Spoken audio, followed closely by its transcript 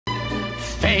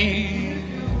fame.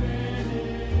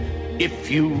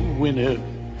 If you win it,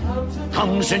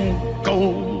 comes and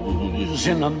goes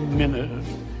in a minute.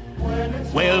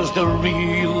 Where's the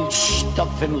real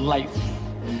stuff in life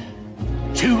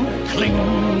to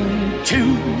cling to?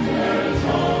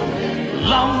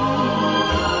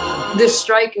 Long. This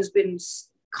strike has been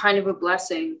kind of a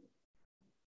blessing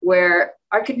where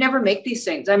I could never make these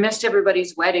things. I missed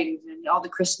everybody's weddings and all the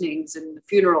christenings and the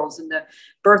funerals and the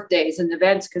birthdays and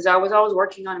events because I was always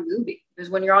working on a movie. Because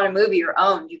when you're on a movie, you're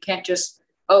owned. You can't just,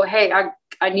 oh, hey,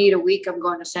 I need a week. I'm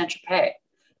going to Saint-Tropez.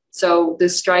 So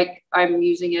this strike, I'm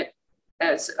using it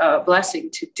as a blessing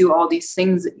to do all these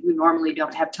things that you normally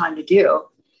don't have time to do.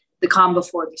 The calm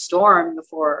before the storm,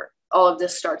 before all of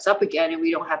this starts up again, and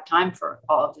we don't have time for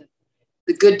all of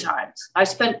the good times. I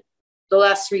spent the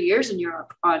last 3 years in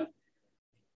Europe on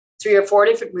 3 or 4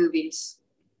 different movies,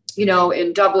 you know,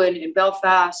 in Dublin, in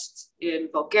Belfast, in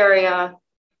Bulgaria.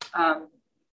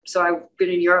 So I've been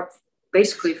in Europe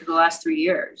basically for the last 3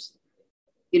 years,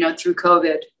 you know, through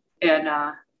COVID. And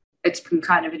it's been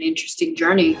kind of an interesting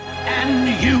journey. And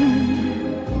you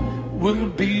will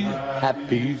be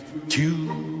happy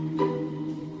too.